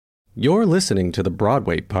You're listening to the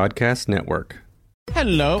Broadway Podcast Network.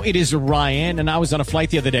 Hello, it is Ryan, and I was on a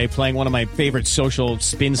flight the other day playing one of my favorite social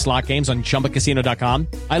spin slot games on ChumbaCasino.com.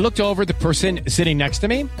 I looked over at the person sitting next to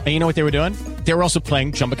me, and you know what they were doing? They were also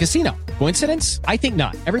playing Chumba Casino. Coincidence? I think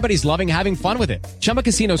not. Everybody's loving having fun with it. Chumba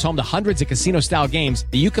Casino is home to hundreds of casino-style games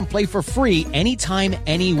that you can play for free anytime,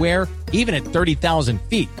 anywhere, even at 30,000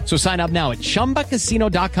 feet. So sign up now at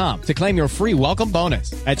ChumbaCasino.com to claim your free welcome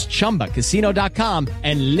bonus. That's ChumbaCasino.com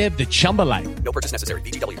and live the Chumba life. No purchase necessary.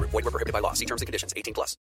 VGW. Void where prohibited by law. See terms and conditions. 18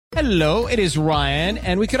 plus. Hello, it is Ryan,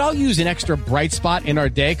 and we could all use an extra bright spot in our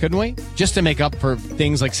day, couldn't we? Just to make up for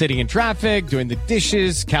things like sitting in traffic, doing the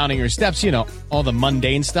dishes, counting your steps, you know, all the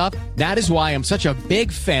mundane stuff. That is why I'm such a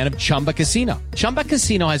big fan of Chumba Casino. Chumba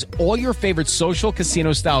Casino has all your favorite social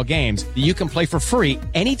casino-style games that you can play for free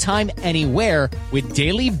anytime, anywhere with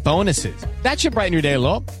daily bonuses. That should brighten your day a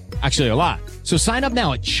little. Actually, a lot. So sign up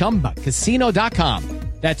now at ChumbaCasino.com.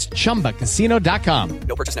 That's ChumbaCasino.com.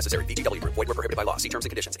 No purchase necessary. VGW. Void where prohibited by law. See terms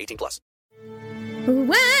and conditions. 18 plus.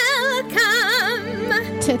 Welcome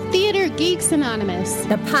to Theater Geeks Anonymous,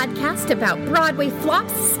 the podcast about Broadway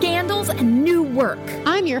flops, scandals, and new work.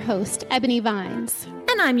 I'm your host, Ebony Vines.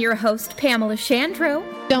 And I'm your host, Pamela Shandro.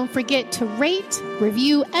 Don't forget to rate,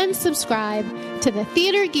 review, and subscribe to the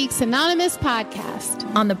Theater Geeks Anonymous podcast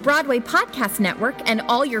on the Broadway Podcast Network and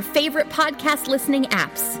all your favorite podcast listening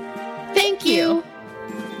apps. Thank you.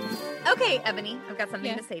 Okay, Ebony, I've got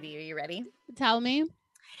something to say to you. You ready? Tell me.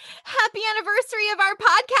 Happy anniversary of our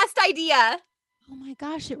podcast idea. Oh my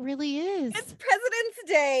gosh, it really is. It's President's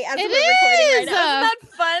Day as we're recording right now. Isn't that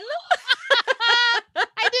fun?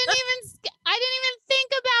 I didn't even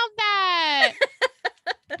think about that.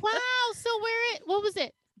 Wow. So what was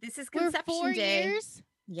it? This is Conception We're 4 Day. years?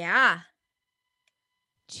 Yeah.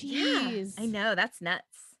 Jeez. Yeah, I know. That's nuts.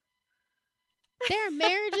 There are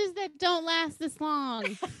marriages that don't last this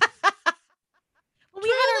long. Well, we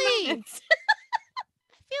had our moments.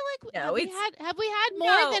 I feel like No, have we had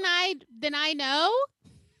more than I know?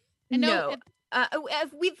 No.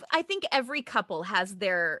 I think every couple has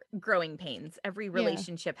their growing pains. Every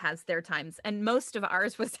relationship has their times, and most of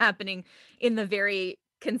ours was happening in the very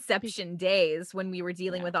conception days when we were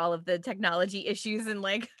dealing with all of the technology issues, and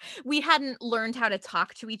like we hadn't learned how to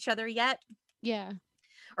talk to each other yet. Yeah.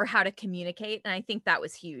 Or how to communicate. And I think that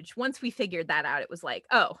was huge. Once we figured that out, it was like,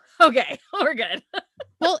 oh, okay, we're good.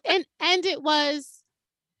 Well, and it was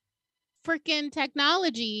freaking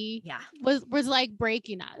technology. Yeah. Was like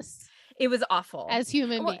breaking us. It was awful as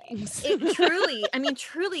human beings. It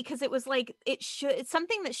truly, because it was like, it's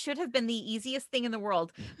something that should have been the easiest thing in the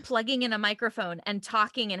world. Plugging in a microphone and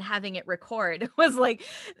talking and having it record was like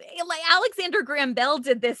Alexander Graham Bell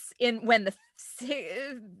did this when the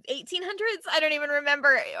 1800s. I don't even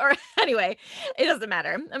remember. Or anyway, it doesn't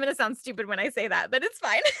matter. I'm going to sound stupid when I say that, but it's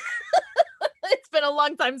fine. It's been a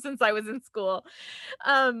long time since I was in school.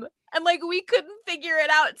 And like we couldn't figure it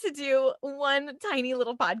out to do one tiny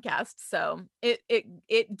little podcast. So it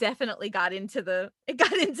definitely got into the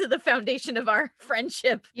foundation of our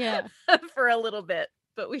friendship. Yeah. For a little bit,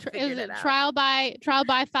 but we figured it out. Trial by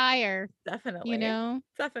fire. Definitely. You know?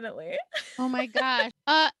 Definitely. Oh my gosh.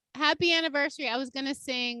 Happy anniversary. I was going to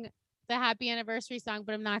sing the happy anniversary song,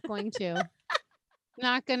 but I'm not going to.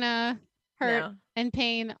 Not going to hurt and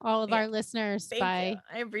pain all of our listeners by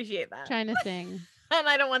I appreciate that. Trying to sing. And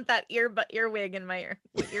I don't want that earwig in my ear.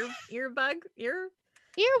 Earbug? Earwig?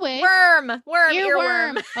 Earworm.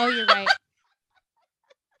 Oh, you're right.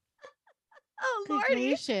 Oh, Good Lordy.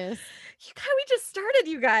 gracious. We just started,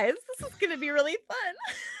 you guys. This is going to be really fun.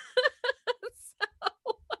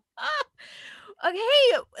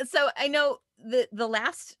 Okay. So I know the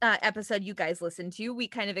last episode you guys listened to, we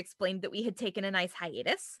kind of explained that we had taken a nice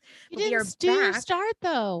hiatus. You didn't start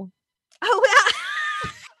though. Oh, yeah.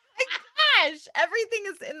 Everything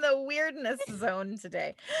is in the weirdness zone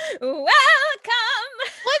today. Welcome.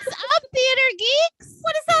 What's up, theater geeks?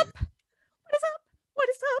 What is up? What is up? What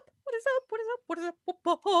is up? What is up? What is up? What is up? What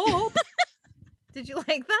is up? Did you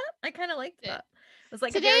like that? I kind of liked that. It was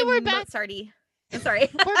like today we're back. I'm sorry.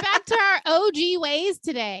 We're back to our OG ways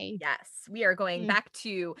today. Yes, we are going back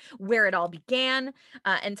to where it all began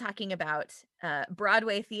and talking about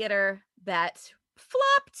Broadway theater that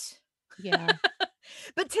flopped. Yeah.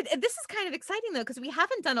 But this is kind of exciting, though, because we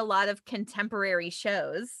haven't done a lot of contemporary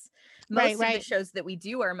shows. Most of the shows that we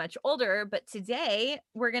do are much older. But today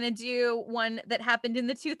we're going to do one that happened in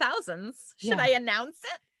the 2000s. Should I announce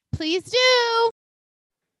it? Please do.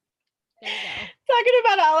 There you go. Talking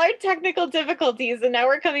about all our technical difficulties. And now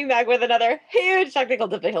we're coming back with another huge technical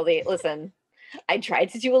difficulty. Listen, I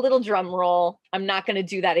tried to do a little drum roll. I'm not going to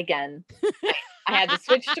do that again. I had to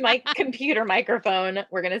switch to my computer microphone.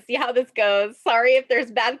 We're going to see how this goes. Sorry if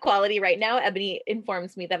there's bad quality right now. Ebony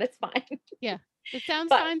informs me that it's fine. Yeah, it sounds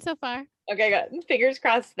fine so far. Okay, good. Fingers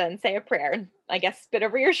crossed then. Say a prayer. I guess spit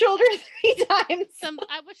over your shoulder 3 times.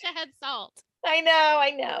 I wish I had salt. I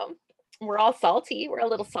know. We're all salty. We're a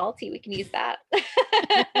little salty. We can use that.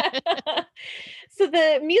 So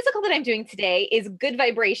the musical that I'm doing today is Good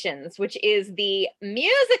Vibrations, which is the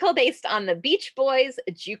musical based on the Beach Boys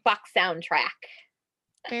jukebox soundtrack.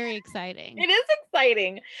 Very exciting. It is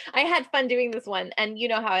exciting. I had fun doing this one, and you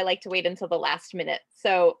know how I like to wait until the last minute.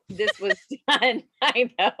 So this was done.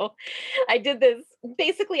 I know. I did this.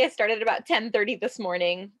 Basically, I started about 10:30 this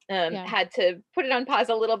morning. Had to put it on pause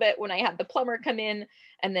a little bit when I had the plumber come in,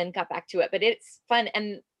 and then got back to it. But it's fun,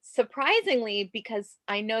 and surprisingly, because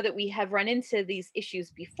I know that we have run into these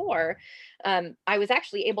issues before, I was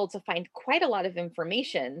actually able to find quite a lot of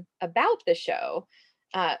information about the show.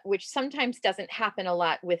 Which sometimes doesn't happen a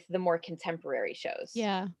lot with the more contemporary shows.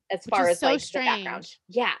 Yeah. As far as so like strange. the background.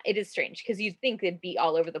 Yeah, it is strange because you'd think it'd be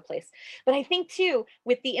all over the place. But I think too,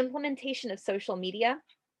 with the implementation of social media,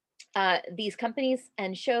 these companies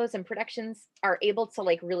and shows and productions are able to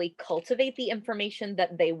like really cultivate the information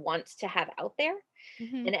that they want to have out there.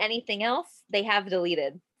 Mm-hmm. And anything else they have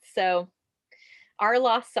deleted. So our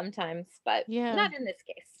loss sometimes, but not in this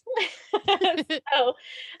case. So,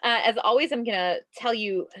 as always, I'm going to tell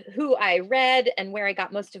you who I read and where I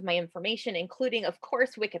got most of my information, including, of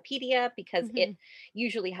course, Wikipedia, because it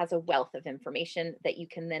usually has a wealth of information that you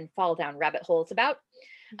can then fall down rabbit holes about.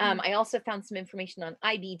 I also found some information on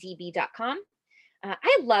ibdb.com.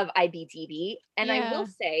 I love IBDB, and I will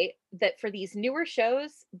say that for these newer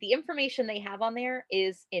shows, the information they have on there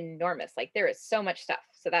is enormous. Like there is so much stuff,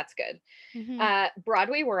 so that's good.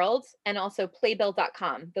 Broadway World and also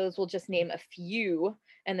Playbill.com. Those will just name a few,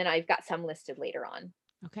 and then I've got some listed later on.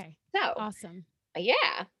 Okay. So awesome.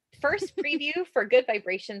 Yeah. First preview for Good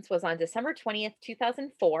Vibrations was on December 20th,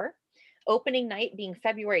 2004. Opening night being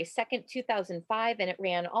February 2nd, 2005, and it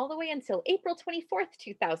ran all the way until April 24th,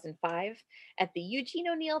 2005 at the Eugene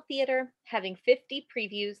O'Neill Theater, having 50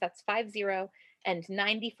 previews, that's 50, and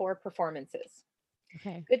 94 performances.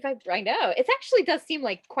 Okay. Good vibe. I know. It actually does seem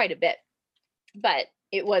like quite a bit, but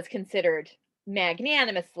it was considered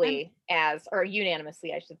unanimously, I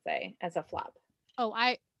should say, as a flop. Oh,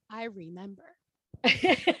 I remember.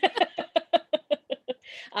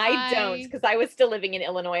 I don't, because I was still living in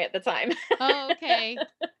Illinois at the time. Oh, okay.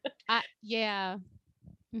 Yeah.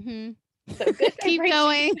 Mm-hmm. So Good Keep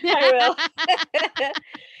going. I will.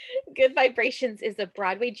 Good Vibrations is a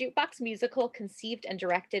Broadway jukebox musical conceived and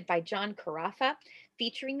directed by John Carafa,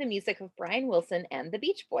 featuring the music of Brian Wilson and the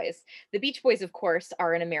Beach Boys. The Beach Boys, of course,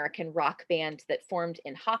 are an American rock band that formed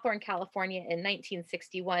in Hawthorne, California in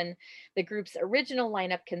 1961. The group's original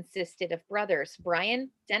lineup consisted of brothers Brian,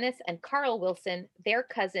 Dennis, and Carl Wilson, their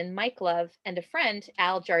cousin Mike Love, and a friend,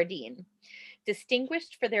 Al Jardine.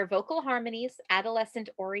 Distinguished for their vocal harmonies,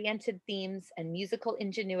 adolescent-oriented themes, and musical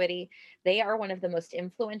ingenuity, they are one of the most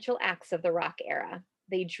influential acts of the rock era.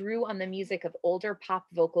 They drew on the music of older pop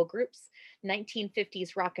vocal groups,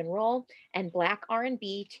 1950s rock and roll, and Black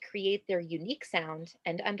R&B to create their unique sound,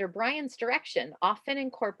 and under Brian's direction, often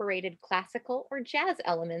incorporated classical or jazz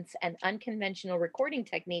elements and unconventional recording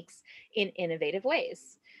techniques in innovative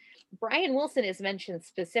ways. Brian Wilson is mentioned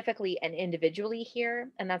specifically and individually here,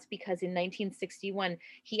 and that's because in 1961,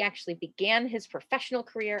 he actually began his professional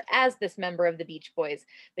career as this member of the Beach Boys,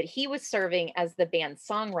 but he was serving as the band's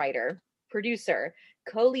songwriter, producer,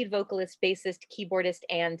 co-lead vocalist, bassist, keyboardist,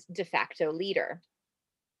 and de facto leader.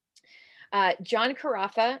 John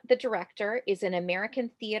Carafa, the director, is an American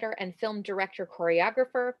theater and film director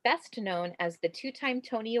choreographer, best known as the two-time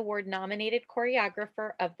Tony Award nominated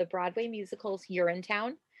choreographer of the Broadway musicals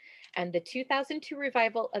Urinetown and the 2002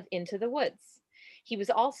 revival of Into the Woods. He was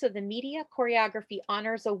also the Media Choreography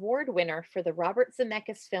Honors Award winner for the Robert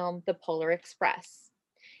Zemeckis film The Polar Express.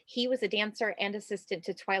 He was a dancer and assistant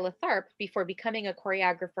to Twyla Tharp before becoming a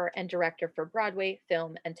choreographer and director for Broadway,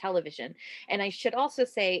 film, and television. And I should also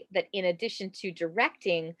say that in addition to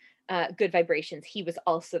directing Good Vibrations, he was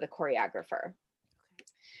also the choreographer.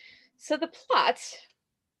 So the plot,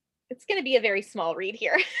 it's going to be a very small read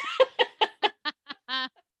here.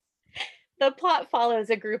 The plot follows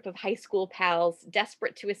a group of high school pals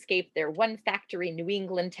desperate to escape their one-factory New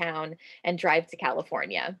England town and drive to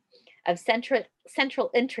California. Of central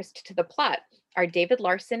interest to the plot are David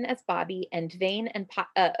Larson as Bobby and the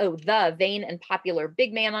vain and popular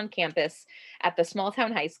big man on campus at the small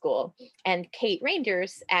town high school, and Kate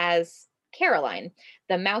Rangers as Caroline,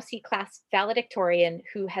 the mousy class valedictorian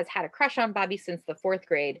who has had a crush on Bobby since the 4th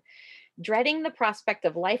grade. Dreading the prospect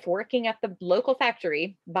of life working at the local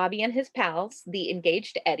factory, Bobby and his pals, the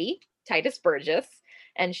engaged Eddie, Titus Burgess,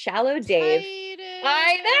 and Shallow Dave.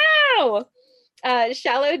 I know!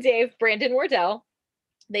 Shallow Dave, Brandon Wardell,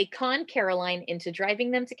 they con Caroline into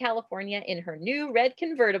driving them to California in her new red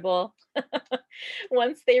convertible.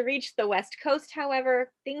 Once they reach the West Coast,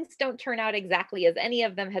 however, things don't turn out exactly as any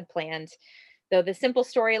of them had planned. Though the simple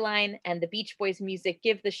storyline and the Beach Boys music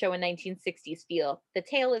give the show a 1960s feel, the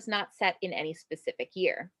tale is not set in any specific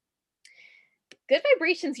year. Good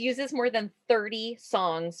Vibrations uses more than 30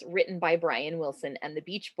 songs written by Brian Wilson and the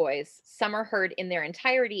Beach Boys. Some are heard in their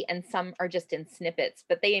entirety and some are just in snippets,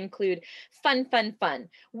 but they include Fun, Fun, Fun,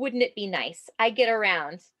 Wouldn't It Be Nice, I Get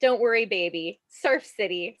Around, Don't Worry Baby, Surf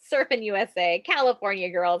City, Surfin' USA, California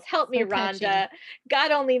Girls, Help Me Rhonda,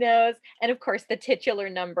 God Only Knows, and of course the titular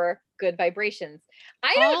number, Good Vibrations.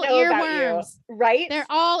 I don't know about you, right? They're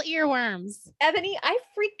all earworms. Ebony, I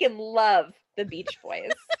freaking love the Beach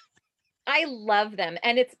Boys. I love them.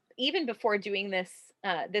 And it's even before doing this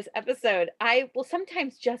episode, I will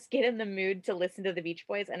sometimes just get in the mood to listen to the Beach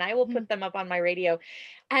Boys and I will put them up on my radio.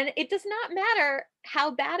 And it does not matter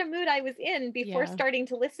how bad a mood I was in before starting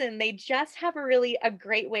to listen. They just have a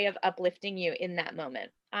great way of uplifting you in that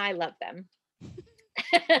moment. I love them.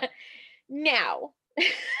 Now,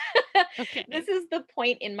 okay. This is the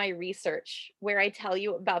point in my research where I tell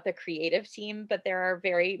you about the creative team, but there are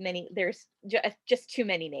there's just too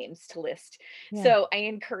many names to list. Yeah. So I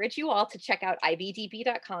encourage you all to check out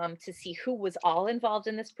ibdb.com to see who was all involved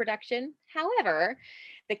in this production. However,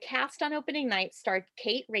 the cast on opening night starred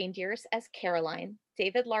Kate Reindeers as Caroline,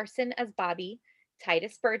 David Larson as Bobby,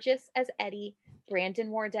 Titus Burgess as Eddie, Brandon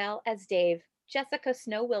Wardell as Dave, Jessica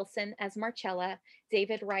Snow Wilson as Marcella,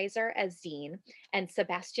 David Reiser as Dean, and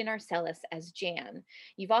Sebastian Arcellus as Jan.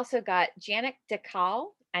 You've also got Janet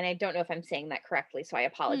DeCal, and I don't know if I'm saying that correctly, so I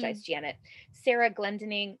apologize, Janet, Sarah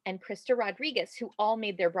Glendening, and Krista Rodriguez, who all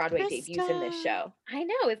made their Broadway debuts in this show. I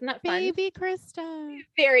know, isn't that fun? Baby Krista.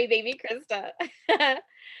 Very baby Krista.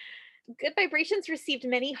 Good Vibrations received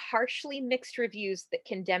many harshly mixed reviews that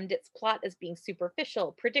condemned its plot as being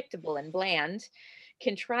superficial, predictable, and bland,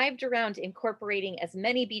 contrived around incorporating as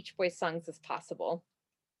many Beach Boys songs as possible.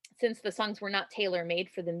 Since the songs were not tailor-made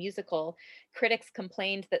for the musical, critics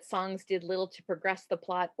complained that songs did little to progress the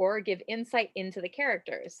plot or give insight into the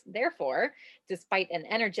characters. Therefore, despite an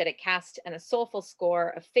energetic cast and a soulful score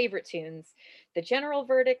of favorite tunes, the general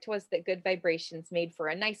verdict was that Good Vibrations made for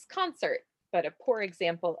a nice concert, but a poor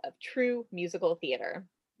example of true musical theater.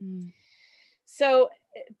 So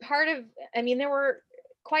there were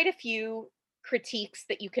quite a few critiques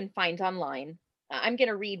that you can find online. I'm going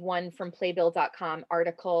to read one from playbill.com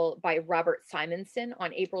article by Robert Simonson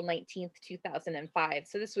on April 19th, 2005.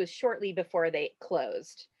 So this was shortly before they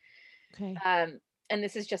closed. Okay. And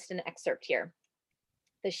this is just an excerpt here.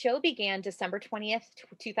 The show began December 20th,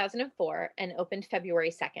 2004 and opened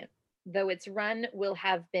February 2nd. Though its run will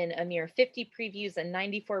have been a mere 50 previews and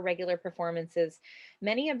 94 regular performances,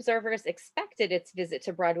 many observers expected its visit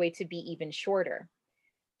to Broadway to be even shorter.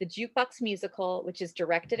 The Jukebox Musical, which is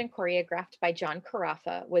directed and choreographed by John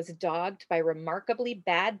Carafa, was dogged by remarkably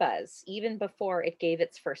bad buzz even before it gave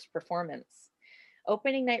its first performance.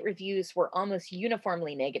 Opening night reviews were almost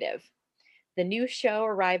uniformly negative. The new show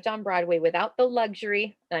arrived on Broadway without the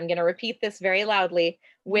luxury, and I'm going to repeat this very loudly,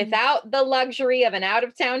 without the luxury of an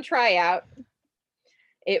out-of-town tryout.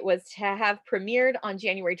 It was to have premiered on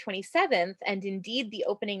January 27th, and indeed the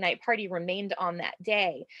opening night party remained on that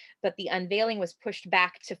day, but the unveiling was pushed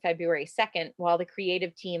back to February 2nd while the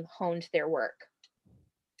creative team honed their work.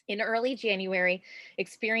 In early January,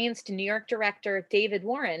 experienced New York director David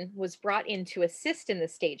Warren was brought in to assist in the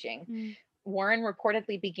staging. Warren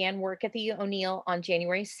reportedly began work at the O'Neill on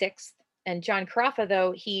January 6th, and John Carafa,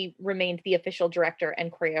 though, he remained the official director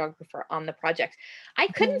and choreographer on the project. I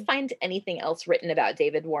couldn't find anything else written about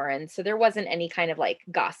David Warren, so there wasn't any kind of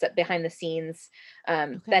gossip behind the scenes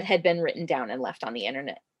that had been written down and left on the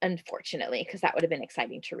internet, unfortunately, because that would have been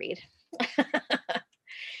exciting to read.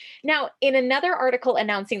 Now, in another article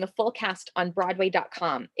announcing the full cast on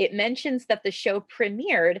Broadway.com, it mentions that the show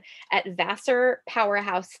premiered at Vassar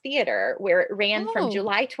Powerhouse Theater, where it ran from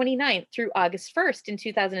July 29th through August 1st in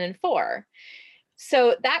 2004.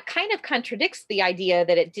 So that kind of contradicts the idea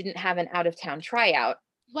that it didn't have an out-of-town tryout.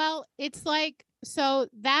 Well, it's so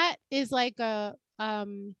that is a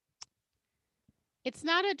it's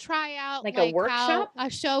not a tryout like a workshop how a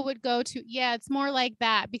show would go to. Yeah, it's more like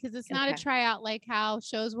that because it's not a tryout like how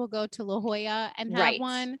shows will go to La Jolla and have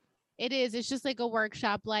one. It's just like a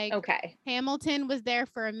workshop. Hamilton was there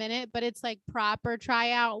for a minute, but it's proper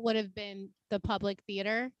tryout would have been the public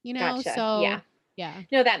theater, Gotcha. So yeah. Yeah.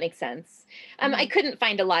 No, that makes sense. I couldn't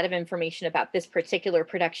find a lot of information about this particular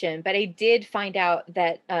production, but I did find out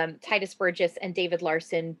that Titus Burgess and David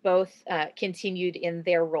Larson both continued in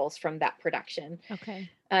their roles from that production. Okay.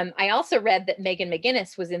 I also read that Megan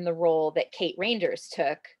McGinnis was in the role that Kate Rangers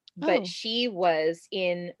took, but she was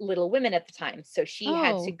in Little Women at the time. So she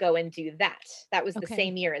had to go and do that. That was the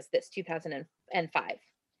same year as this, 2005.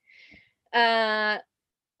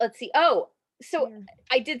 Let's see. Oh, so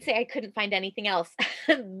I did say I couldn't find anything else,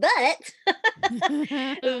 but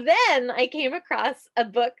then I came across a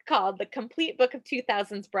book called The Complete Book of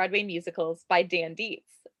 2000s Broadway Musicals by Dan Dietz.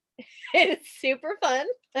 It's super fun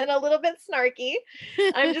and a little bit snarky.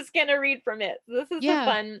 I'm just going to read from it. This is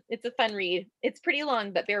it's a fun read. It's pretty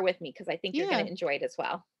long, but bear with me because I think you're going to enjoy it as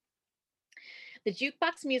well. The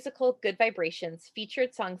jukebox musical Good Vibrations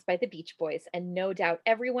featured songs by the Beach Boys, and no doubt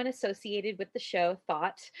everyone associated with the show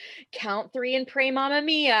thought, count 3 and pray Mamma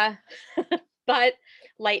Mia. But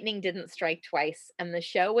lightning didn't strike twice, and the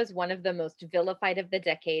show was one of the most vilified of the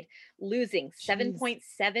decade, losing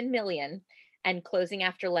 $7.7 million and closing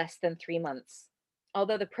after less than 3 months.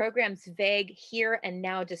 Although the program's vague here and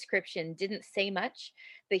now description didn't say much,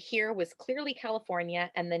 the here was clearly California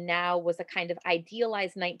and the now was a kind of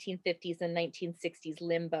idealized 1950s and 1960s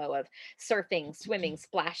limbo of surfing, swimming,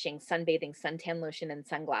 splashing, sunbathing, suntan lotion, and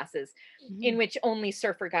sunglasses, in which only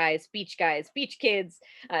surfer guys, beach kids,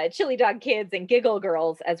 chili dog kids, and giggle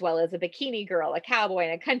girls, as well as a bikini girl, a cowboy,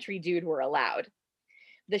 and a country dude were allowed.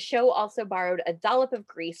 The show also borrowed a dollop of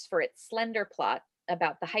grease for its slender plot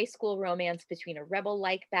about the high school romance between a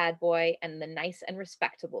rebel-like bad boy and the nice and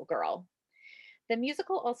respectable girl. The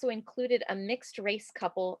musical also included a mixed-race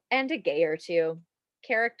couple and a gay or two,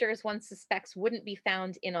 characters one suspects wouldn't be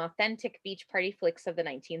found in authentic beach party flicks of the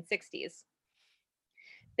 1960s.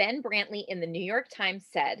 Ben Brantley in the New York Times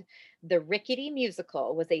said, "The rickety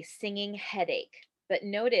musical was a singing headache," but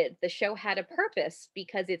noted the show had a purpose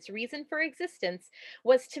because its reason for existence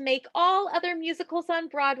was to make all other musicals on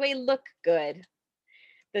Broadway look good.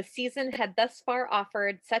 The season had thus far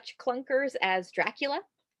offered such clunkers as Dracula,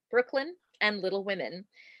 Brooklyn, and Little Women,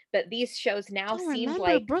 but these shows now seemed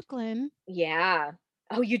like Brooklyn. Yeah.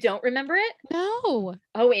 Oh, you don't remember it? No.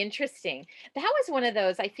 Oh, interesting. That was one of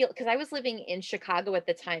those, I feel, because I was living in Chicago at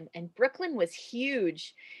the time, and Brooklyn was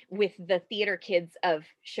huge with the theater kids of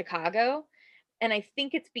Chicago. And I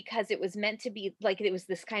think it's because it was meant to be like, it was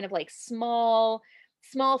this kind of like small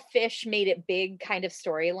fish made it big kind of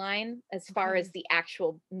storyline as far as the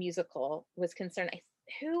actual musical was concerned.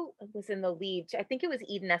 Who was in the lead? I think it was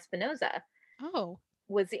Eden Espinosa. Oh,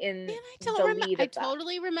 was in the lead. I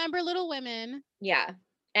totally remember Little Women. Yeah,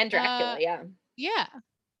 and Dracula. Yeah,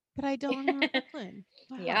 but I don't remember Brooklyn.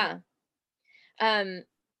 Wow. Yeah.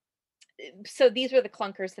 So these were the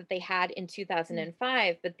clunkers that they had in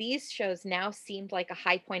 2005, but these shows now seemed like a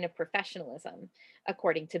high point of professionalism,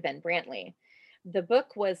 according to Ben Brantley. The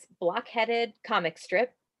book was block-headed comic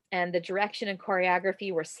strip, and the direction and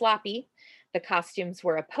choreography were sloppy. The costumes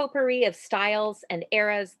were a potpourri of styles and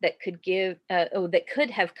eras that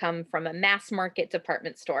could have come from a mass market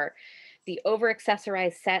department store. The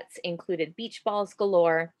over-accessorized sets included beach balls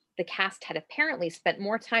galore. The cast had apparently spent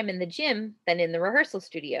more time in the gym than in the rehearsal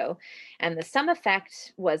studio, and the sum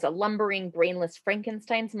effect was a lumbering, brainless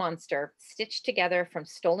Frankenstein's monster stitched together from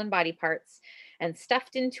stolen body parts and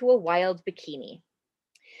stuffed into a wild bikini.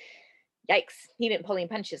 Yikes, he didn't pull any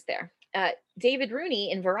punches there. David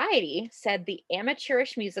Rooney in Variety said the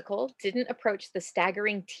amateurish musical didn't approach the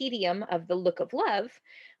staggering tedium of The Look of Love,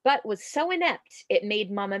 but was so inept it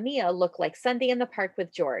made Mamma Mia look like Sunday in the Park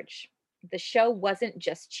with George. The show wasn't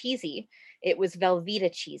just cheesy, it was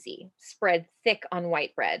Velveeta cheesy, spread thick on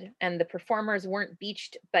white bread, and the performers weren't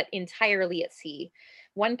beached but entirely at sea.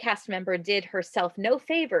 One cast member did herself no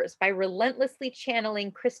favors by relentlessly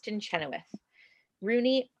channeling Kristen Chenoweth.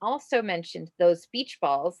 Rooney also mentioned those beach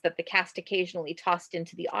balls that the cast occasionally tossed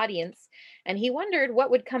into the audience, and he wondered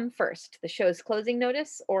what would come first, the show's closing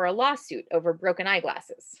notice or a lawsuit over broken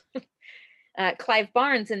eyeglasses. Clive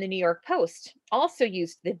Barnes in the New York Post also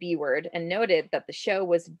used the B word and noted that the show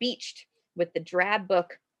was beached with the drab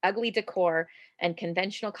book, ugly decor, and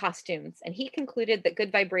conventional costumes, and he concluded that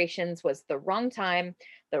Good Vibrations was the wrong time,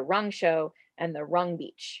 the wrong show, and the wrong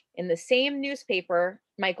beach. In the same newspaper,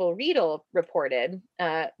 Michael Riedel reported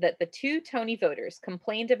that the two Tony voters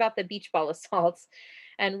complained about the beach ball assaults,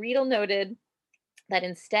 and Riedel noted that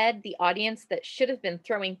instead the audience should have been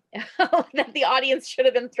throwing things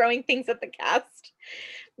at the cast,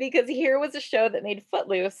 because here was a show that made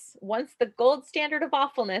Footloose, once the gold standard of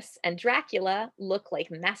awfulness, and Dracula look like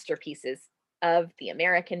masterpieces of the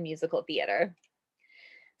American musical theater.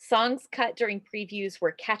 Songs cut during previews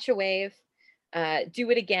were Catch a Wave, Do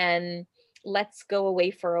It Again, Let's Go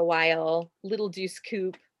Away for a While, Little Deuce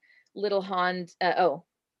Coupe, Little Honda.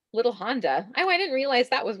 Little Honda. Oh, I didn't realize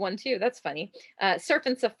that was one too. That's funny. Surf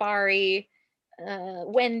and Safari,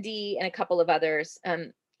 Wendy, and a couple of others.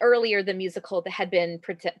 Earlier, the musical that had been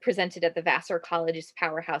presented at the Vassar College's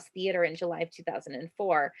Powerhouse Theater in July of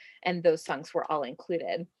 2004, and those songs were all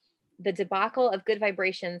included. The debacle of Good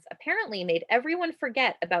Vibrations apparently made everyone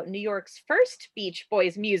forget about New York's first Beach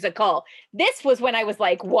Boys musical. This was when I was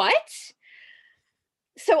like, what?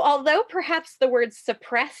 So although perhaps the word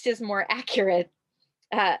suppressed is more accurate,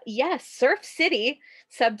 yes, Surf City,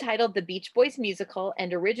 subtitled The Beach Boys Musical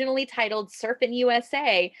and originally titled Surfin'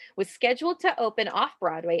 USA, was scheduled to open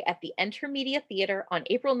off-Broadway at the Entermedia Theater on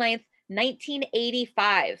April 9th,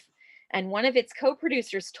 1985. And one of its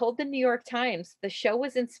co-producers told the New York Times the show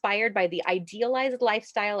was inspired by the idealized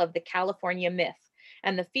lifestyle of the California myth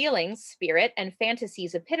and the feelings, spirit, and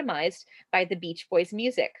fantasies epitomized by the Beach Boys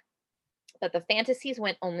music. But the fantasies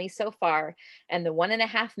went only so far, and the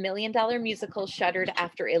 $1.5 million musical shuttered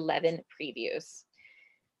after 11 previews.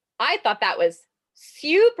 I thought that was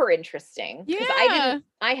super interesting because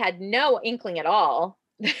I had no inkling at all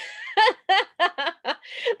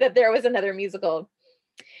that there was another musical.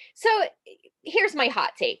 So here's my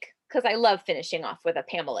hot take, because I love finishing off with a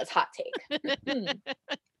Pamela's hot take.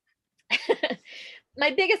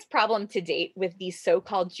 My biggest problem to date with these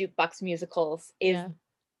so-called jukebox musicals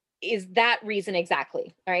is that reason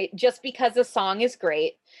exactly. All right. Just because a song is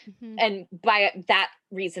great. And by that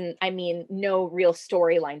reason, I mean, no real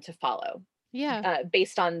storyline to follow.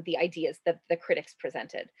 Based on the ideas that the critics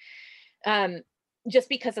presented. Just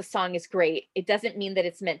because a song is great, it doesn't mean that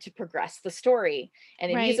it's meant to progress the story.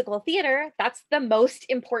 And in musical theater, that's the most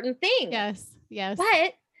important thing. Yes.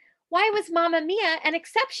 But why was Mamma Mia an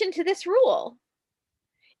exception to this rule?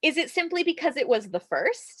 Is it simply because it was the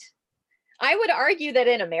first? I would argue that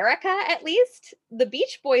in America, at least, the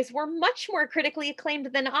Beach Boys were much more critically acclaimed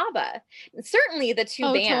than ABBA. Certainly the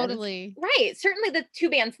two bands. Right. Certainly the two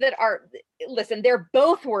bands that are, listen, they're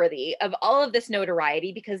both worthy of all of this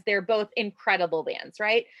notoriety because they're both incredible bands,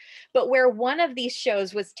 right? But where one of these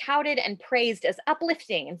shows was touted and praised as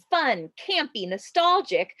uplifting and fun, campy,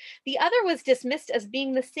 nostalgic, the other was dismissed as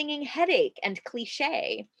being the singing headache and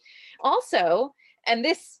cliche. Also, and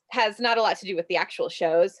this has not a lot to do with the actual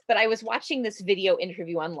shows, but I was watching this video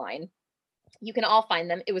interview online. You can all find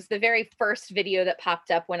them. It was the very first video that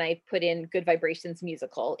popped up when I put in Good Vibrations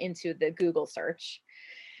musical into the Google search.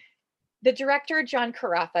 The director, John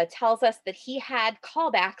Carafa, tells us that he had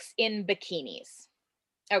callbacks in bikinis.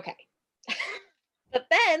 Okay. But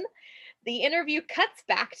then the interview cuts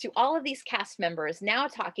back to all of these cast members now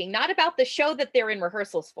talking not about the show that they're in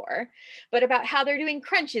rehearsals for, but about how they're doing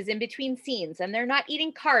crunches in between scenes and they're not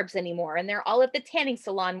eating carbs anymore and they're all at the tanning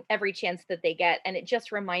salon every chance that they get. And it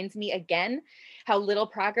just reminds me again how little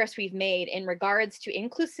progress we've made in regards to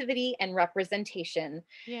inclusivity and representation.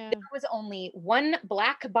 There was only one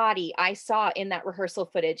black body I saw in that rehearsal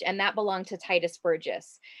footage, and that belonged to Titus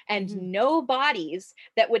Burgess, and no bodies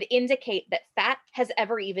that would indicate that fat has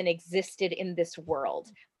ever even existed in this world.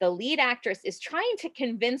 The lead actress is trying to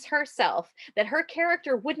convince herself that her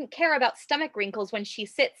character wouldn't care about stomach wrinkles when she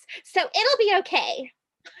sits, so it'll be okay.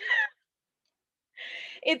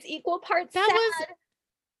 It's equal parts sad.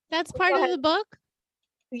 That's part of the book?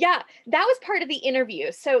 Yeah, that was part of the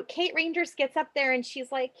interview. So Kate Rangers gets up there and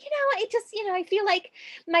she's like, I feel like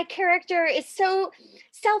my character is so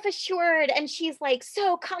self-assured and she's like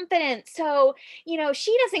so confident. So,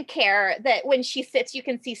 she doesn't care that when she sits, you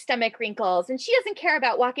can see stomach wrinkles, and she doesn't care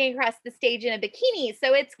about walking across the stage in a bikini.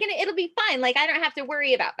 So it'll be fine. Like, I don't have to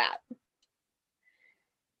worry about that.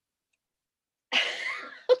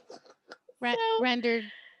 Rendered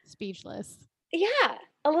speechless. Yeah,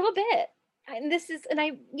 a little bit. And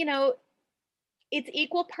it's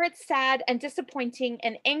equal parts sad and disappointing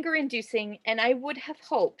and anger inducing. And I would have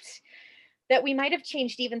hoped that we might have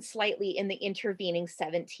changed even slightly in the intervening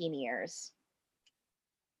 17 years.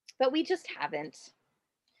 But we just haven't.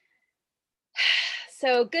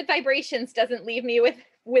 So Good Vibrations doesn't leave me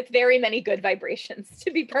with very many good vibrations,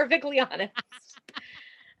 to be perfectly honest.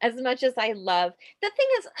 As much as I love, the thing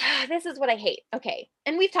is, this is what I hate. Okay.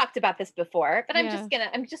 And we've talked about this before, but I'm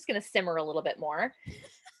just gonna simmer a little bit more.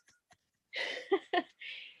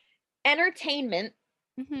 Entertainment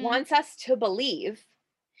wants us to believe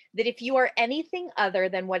that if you are anything other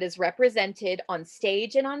than what is represented on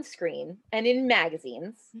stage and on screen and in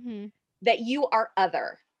magazines, that you are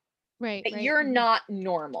other. Right. That you're not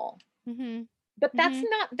normal. But that's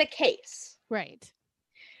not the case. Right.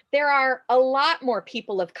 There are a lot more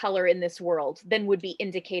people of color in this world than would be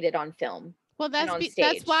indicated on film. Well, and on that's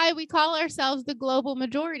stage. why we call ourselves the global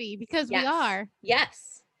majority, because we are.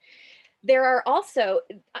 Yes. There are also,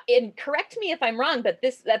 and correct me if I'm wrong, but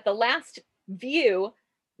at the last view,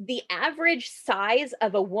 the average size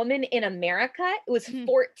of a woman in America was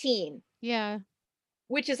 14. Yeah.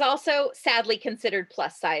 Which is also sadly considered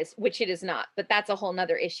plus size, which it is not, but that's a whole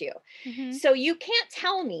nother issue. So you can't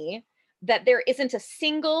tell me that there isn't a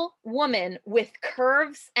single woman with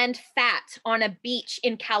curves and fat on a beach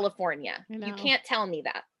in California. You can't tell me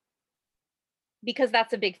that, because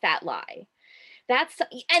that's a big fat lie. That's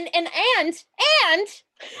and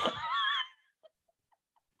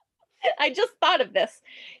I just thought of this,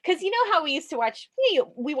 because you know how we used to watch,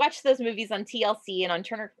 we watched those movies on TLC and on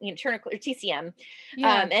Turner or TCM,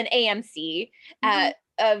 and AMC,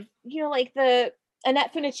 of like the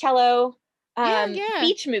Annette Funicello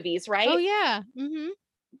beach movies, right? Oh yeah.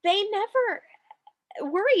 They never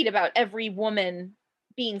worried about every woman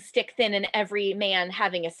being stick thin and every man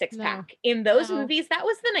having a six pack. In those movies, that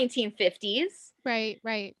was the 1950s.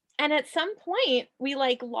 Right. And at some point, we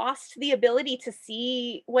lost the ability to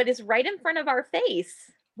see what is right in front of our face.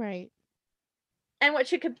 Right. And what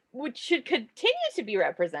should continue to be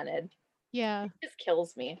represented. Yeah. It just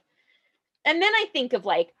kills me. And then I think of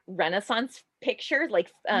Renaissance pictures,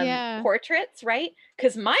 portraits, right?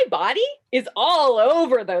 Because my body is all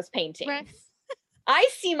over those paintings. Right. I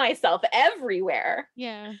see myself everywhere.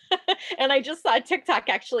 Yeah. And I just saw a TikTok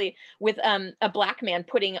actually with a Black man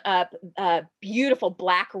putting up beautiful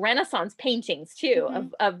Black Renaissance paintings too,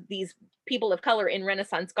 of these people of color in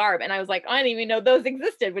Renaissance garb. And I was like, I didn't even know those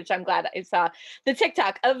existed, which I'm glad I saw the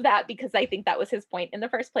TikTok of that, because I think that was his point in the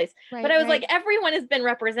first place. Right, but I was like, everyone has been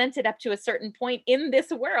represented up to a certain point in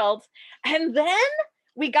this world. And then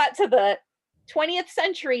we got to the 20th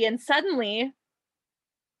century and suddenly,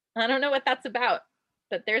 I don't know what that's about,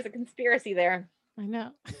 but there's a conspiracy there. I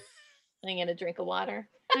know. I'm gonna drink of water.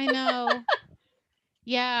 I know.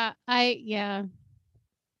 Yeah.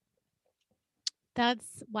 That's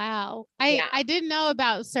wow. I didn't know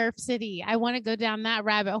about Surf City. I want to go down that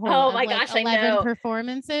rabbit hole. Oh my gosh, 11 I know.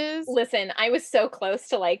 performances. Listen, I was so close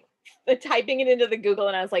to typing it into the Google,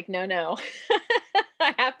 and I was like, no.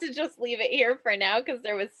 I have to just leave it here for now, because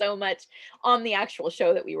there was so much on the actual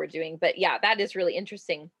show that we were doing. But yeah, that is really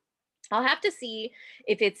interesting. I'll have to see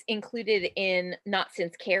if it's included in Not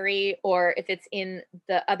Since Carrie, or if it's in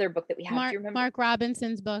the other book that we have. Do you remember? Mark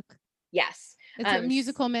Robinson's book. Yes. It's a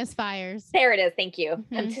musical Misfires. There it is. Thank you.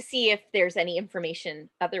 And to see if there's any information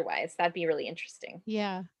otherwise, that'd be really interesting.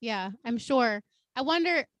 Yeah. I'm sure. I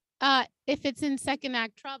wonder if it's in Second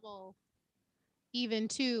Act Trouble even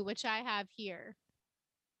too, which I have here.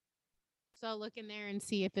 So I'll look in there and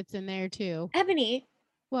see if it's in there too. Ebony,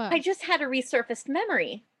 what? I just had a resurfaced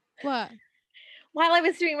memory. What? While I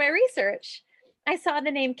was doing my research, I saw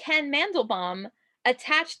the name Ken Mandelbaum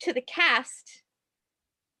attached to the cast,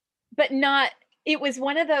 but not, it was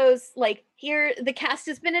one of those here the cast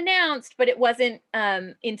has been announced, but it wasn't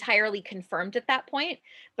entirely confirmed at that point.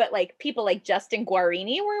 But people like Justin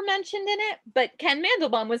Guarini were mentioned in it, but Ken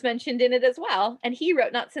Mandelbaum was mentioned in it as well, and he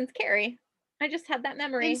wrote Not Since Carrie. I just had that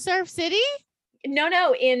memory. In Surf City?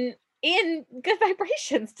 No, in Good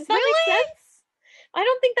Vibrations. Does that make sense? I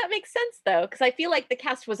don't think that makes sense though, because I feel like the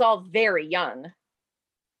cast was all very young.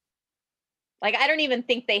 I don't even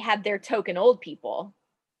think they had their token old people.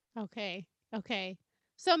 Okay.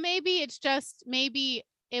 So maybe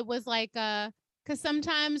it was because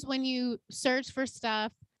sometimes when you search for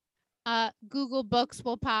stuff, Google Books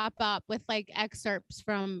will pop up with excerpts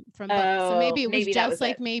from books. So maybe it was just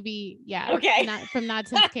okay. Not from Not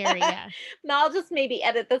Since Carrie. Yeah. No, I'll just maybe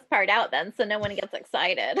edit this part out then, so no one gets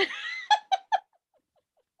excited.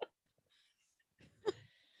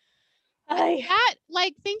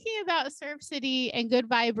 Thinking about Surf City and Good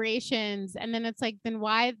Vibrations, and then it's then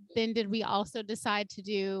why then did we also decide to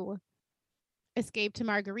do Escape to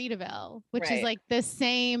Margaritaville, which is the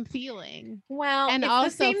same feeling. Well, and it's also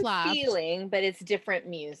the same flopped. feeling, but it's different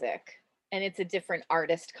music and it's a different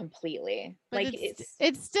artist completely. But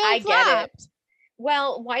it's still I flopped. Get it.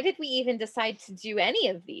 Well, why did we even decide to do any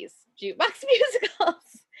of these jukebox musicals?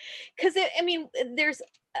 Because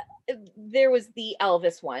there was the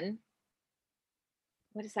Elvis one.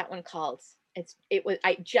 What is that one called?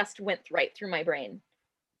 I just went right through my brain.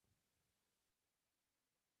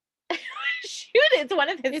 Shoot, it's one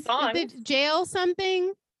of his songs. Is it Jail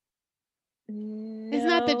something? No. It's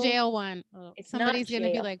not the Jail one. Oh, somebody's going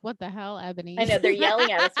to be like, what the hell, Ebony? I know, they're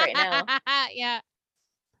yelling at us right now. Yeah.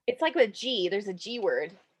 It's like with a G. There's a G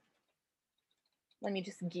word. Let me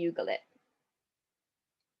just Google it.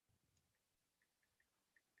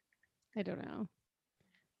 I don't know.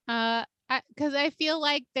 because I feel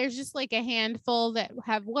like there's just like a handful that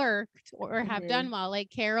have worked or have done well.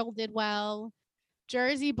 Like Carol did well,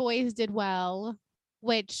 Jersey Boys did well,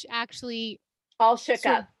 which actually All Shook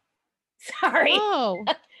Up. Sorry. Oh.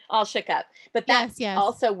 All Shook Up. But that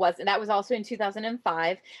also wasn't, that was also in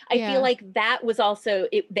 2005. I feel like that was also,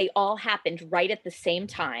 they all happened right at the same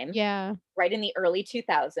time. Yeah. Right in the early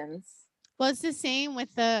 2000s. Well, it's the same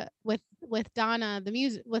with with Donna, the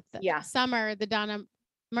music, with the Summer, the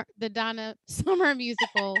Donna Summer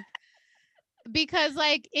musical. Because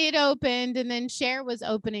like it opened and then Cher was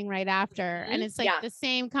opening right after. And it's like the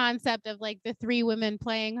same concept of like the three women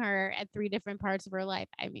playing her at three different parts of her life.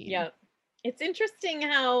 I mean, yeah. It's interesting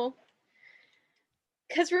how,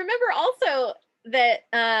 because remember also that,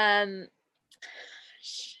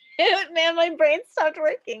 shoot, man, my brain stopped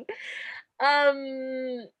working.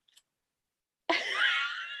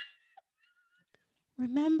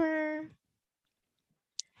 Remember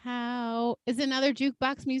how, is it another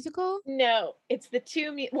jukebox musical? No, it's the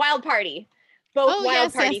two, Wild Party. Both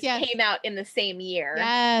Wild Parties came out in the same year.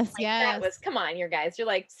 Yes, like, that was, come on, you guys. You're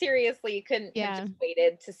like, seriously, you couldn't have just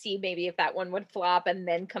waited to see maybe if that one would flop and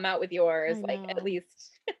then come out with yours, like at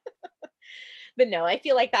least. But no, I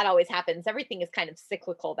feel like that always happens. Everything is kind of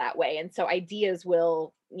cyclical that way. And so ideas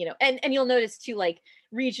will, and you'll notice too, like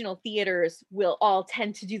regional theaters will all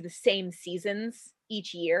tend to do the same seasons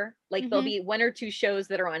each year. Like there'll be one or two shows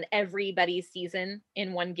that are on everybody's season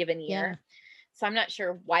in one given year. Yeah. So I'm not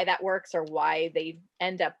sure why that works or why they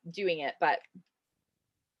end up doing it, but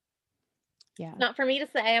not for me to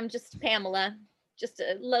say. I'm just Pamela, just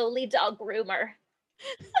a lowly dog groomer.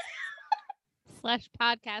 /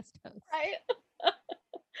 podcast host. Right.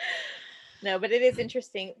 No, but it is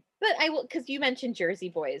interesting. But I will, because you mentioned Jersey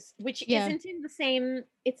Boys, which isn't in the same,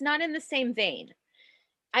 it's not in the same vein.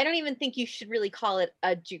 I don't even think you should really call it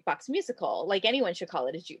a jukebox musical. Like anyone should call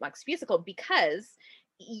it a jukebox musical because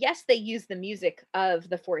yes, they use the music of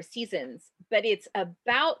the Four Seasons, but it's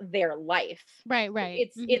about their life. Right.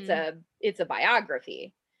 It's a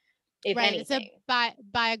biography. If anything. It's a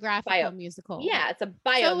biographical musical. Yeah, it's a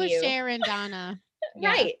bio. So was Cher and Donna.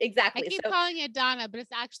 Right, exactly. I keep calling it Donna, but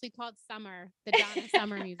it's actually called Summer, the Donna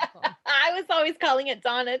Summer musical. I was always calling it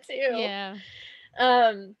Donna too. Yeah.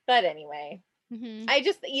 But anyway, I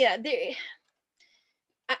just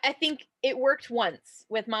I think it worked once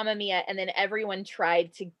with Mamma Mia, and then everyone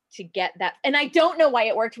tried to get that. And I don't know why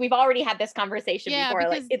it worked. We've already had this conversation before.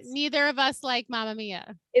 Because neither of us like Mamma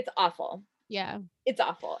Mia. It's awful. Yeah. It's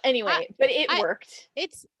awful. Anyway, but it worked.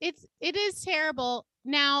 It is terrible.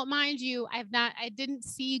 Now, mind you, I didn't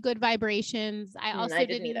see Good Vibrations. I also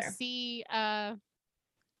didn't see the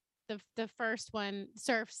first one,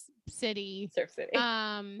 Surf City.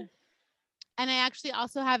 And I actually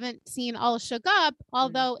also haven't seen All Shook Up,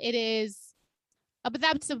 although it is, but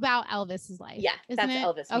that's about Elvis's life. Yeah, that's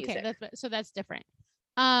Elvis music. Okay, that's different.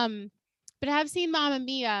 But I have seen Mamma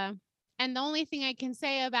Mia, and the only thing I can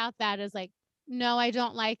say about that is like, no, I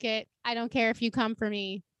don't like it. I don't care if you come for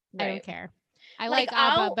me. Right. I don't care. I like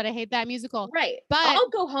ABBA, but I hate that musical. Right. But I'll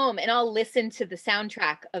go home and I'll listen to the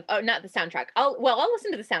soundtrack of, not the soundtrack. I'll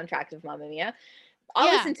listen to the soundtrack of Mamma Mia.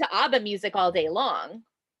 I'll listen to ABBA music all day long.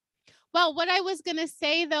 Well, what I was going to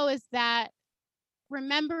say though, is that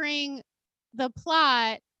remembering the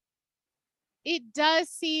plot, it does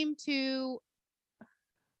seem to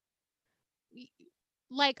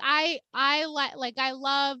like, I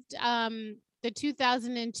loved, the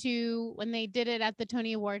 2002 when they did it at the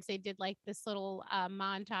Tony Awards, they did like this little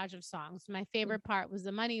montage of songs. My favorite part was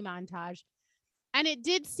the money montage. And it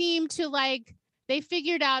did seem to like, they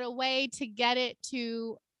figured out a way to get it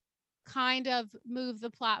to kind of move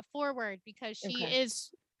the plot forward because she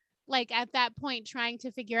is like at that point trying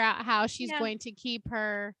to figure out how she's going to keep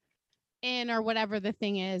her in or whatever the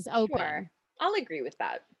thing is open. Sure. I'll agree with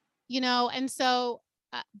that. And so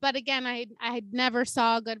but again, I never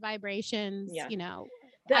saw Good Vibrations.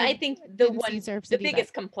 I think the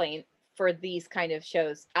biggest complaint for these kind of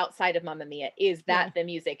shows outside of Mamma Mia is that the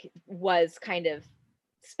music was kind of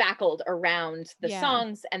spackled around the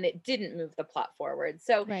songs and it didn't move the plot forward.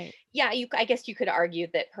 So I guess you could argue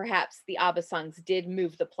that perhaps the ABBA songs did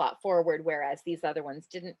move the plot forward, whereas these other ones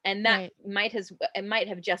didn't. And that might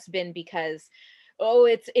have just been because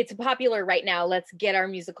it's popular right now. Let's get our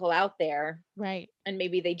musical out there. Right. And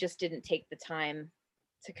maybe they just didn't take the time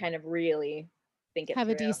to kind of really think it through. Have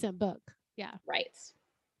a decent book. Yeah. Right.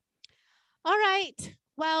 All right.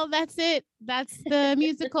 Well, that's it. That's the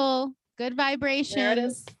musical Good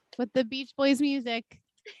Vibrations with the Beach Boys music.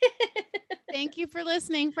 Thank you for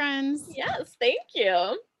listening, friends. Yes, thank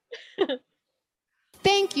you.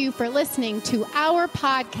 Thank you for listening to our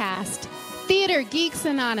podcast, Theater Geeks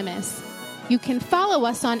Anonymous. You can follow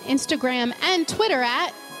us on Instagram and Twitter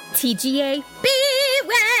at TGA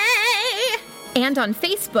B-Way, and on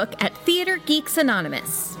Facebook at Theater Geeks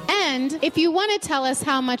Anonymous. And if you want to tell us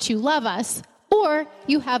how much you love us, or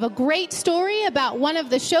you have a great story about one of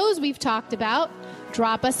the shows we've talked about,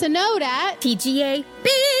 drop us a note at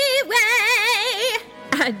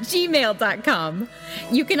TGABway@gmail.com.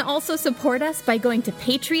 You can also support us by going to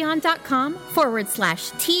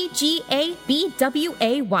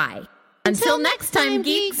patreon.com/TGABWAY. Until next time,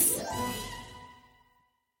 geeks.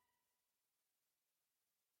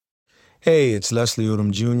 Hey, it's Leslie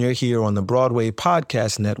Odom Jr. here on the Broadway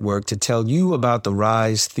Podcast Network to tell you about the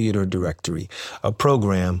Rise Theater Directory, a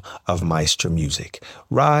program of Maestro Music.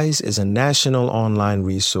 Rise is a national online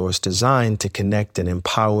resource designed to connect and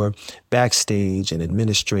empower backstage and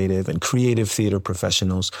administrative and creative theater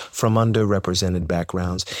professionals from underrepresented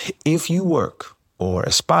backgrounds. If you work or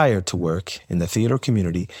aspire to work in the theater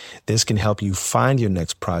community, this can help you find your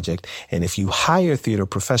next project. And if you hire theater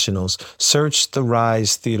professionals, search the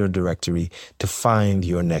Rise Theater Directory to find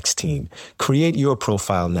your next team. Create your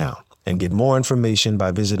profile now and get more information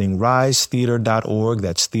by visiting risetheater.org.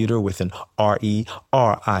 That's theater with an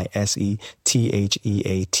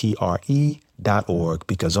RERISETHEATRE.org,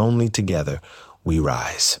 because only together we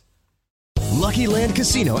rise. Lucky Land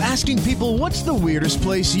Casino, asking people, what's the weirdest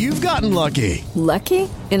place you've gotten lucky? Lucky?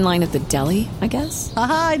 In line at the deli, I guess?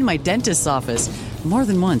 Aha, in my dentist's office. More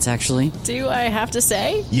than once, actually. Do I have to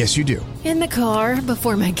say? Yes, you do. In the car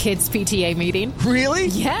before my kids' PTA meeting. Really?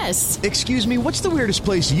 Yes. Excuse me, what's the weirdest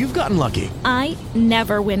place you've gotten lucky? I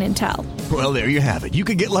never win and tell. Well, there you have it. You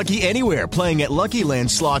can get lucky anywhere, playing at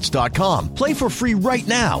LuckyLandSlots.com. Play for free right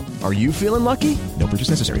now. Are you feeling lucky? No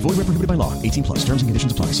purchase necessary. Void where prohibited by law. 18+. Terms and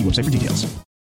conditions apply. See website for details.